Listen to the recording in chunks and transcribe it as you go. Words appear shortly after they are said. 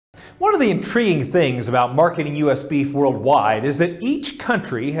One of the intriguing things about marketing U.S. beef worldwide is that each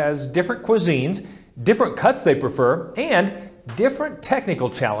country has different cuisines, different cuts they prefer, and different technical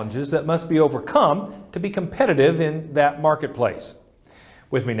challenges that must be overcome to be competitive in that marketplace.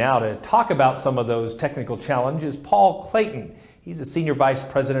 With me now to talk about some of those technical challenges, Paul Clayton. He's the Senior Vice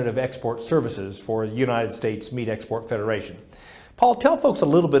President of Export Services for the United States Meat Export Federation. Paul, tell folks a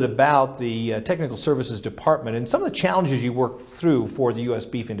little bit about the Technical Services Department and some of the challenges you work through for the U.S.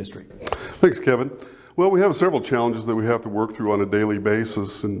 beef industry. Thanks, Kevin. Well, we have several challenges that we have to work through on a daily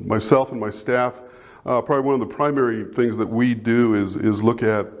basis, and myself and my staff, probably one of the primary things that we do is look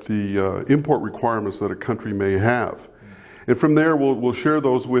at the import requirements that a country may have. And from there, we'll share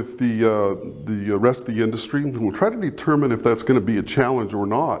those with the rest of the industry, and we'll try to determine if that's going to be a challenge or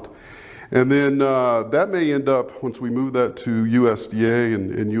not. And then that may end up, once we move that to USDA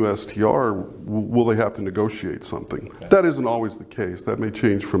and USTR, will they have to negotiate something? Okay. That isn't always the case. That may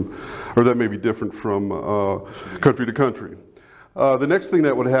change from, or that may be different from country to country. The next thing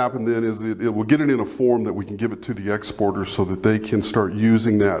that would happen then is it will get it in a form that we can give it to the exporters so that they can start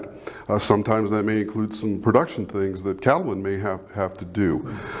using that. Sometimes that may include some production things that cattlemen may have to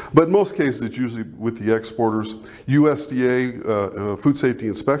do. But in most cases, it's usually with the exporters. USDA, Food Safety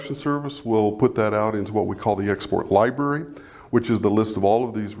Inspection Service, will put that out into what we call the export library, which is the list of all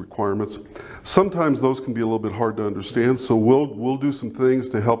of these requirements. Sometimes those can be a little bit hard to understand, so we'll do some things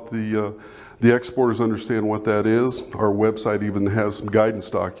to help the exporters understand what that is. Our website even has some guidance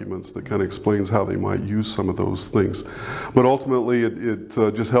documents that kind of explains how they might use some of those things. But ultimately, it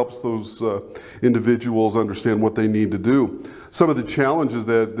just helps those individuals understand what they need to do. Some of the challenges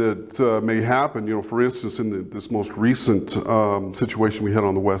that may happen, you know, for instance, in this most recent situation we had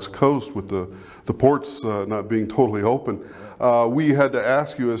on the West Coast with the ports not being totally open, we had to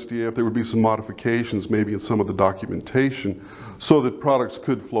ask USDA if there would be some modifications maybe in some of the documentation so that products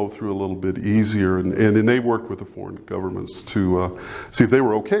could flow through a little bit easier, and then they worked with the foreign governments to see if they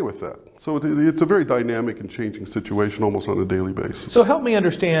were okay with that. So it's a very dynamic and changing situation almost on a daily basis. So help me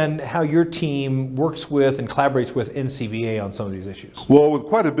understand how your team works with and collaborates with NCBA on some of these issues. Well, with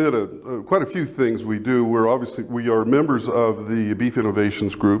quite a few things we do. We are members of the Beef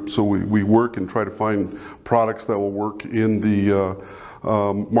Innovations Group, so we work and try to find products that will work in the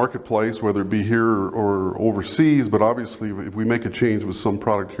marketplace, whether it be here or overseas. But obviously, if we make a change with some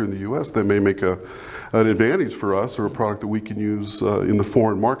product here in the U.S., that may make an advantage for us, or a product that we can use in the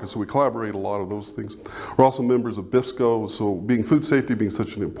foreign market. So we collaborate a lot of those things. We're also members of BIFSCO, so food safety being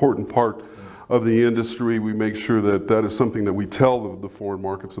such an important part of the industry, we make sure that that is something that we tell the foreign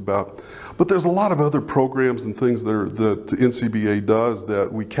markets about. But there's a lot of other programs and things that the NCBA does that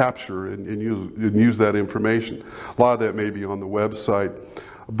we capture and use that information. A lot of that may be on the website.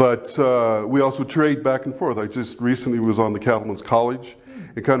 But we also trade back and forth. I just recently was on the Cattlemen's College.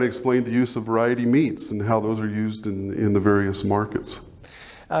 It kind of explained the use of variety meats and how those are used in the various markets.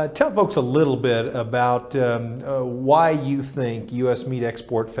 Tell folks a little bit about why you think U.S. Meat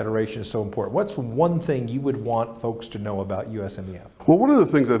Export Federation is so important. What's one thing you would want folks to know about USMEF? Well, one of the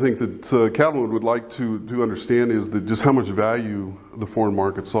things I think that cattlemen would like to understand is that just how much value the foreign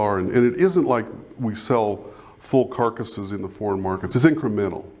markets are. And it isn't like we sell full carcasses in the foreign markets. It's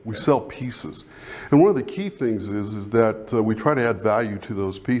incremental. We sell pieces. And one of the key things is that we try to add value to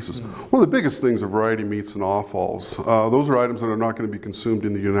those pieces. One of the biggest things are variety meats and offals. Those are items that are not going to be consumed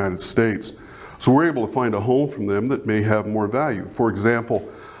in the United States. So we're able to find a home from them that may have more value. For example,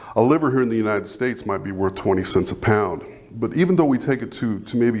 a liver here in the United States might be worth 20 cents a pound. But even though we take it to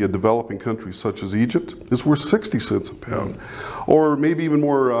maybe a developing country such as Egypt, it's worth 60 cents a pound. Or maybe even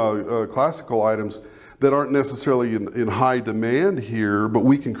more classical items that aren't necessarily in high demand here, but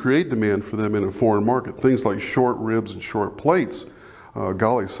we can create demand for them in a foreign market. Things like short ribs and short plates.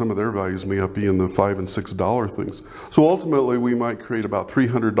 Golly, some of their values may be in the $5 and $6 things. So ultimately, we might create about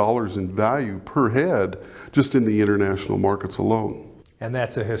 $300 in value per head just in the international markets alone. And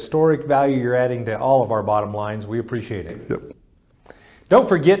that's a historic value you're adding to all of our bottom lines. We appreciate it. Yep. Don't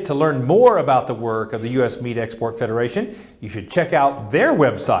forget to learn more about the work of the U.S. Meat Export Federation. You should check out their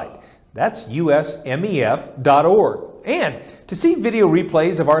website. That's usmef.org. And to see video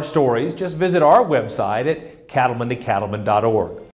replays of our stories, just visit our website at cattlemantocattleman.org.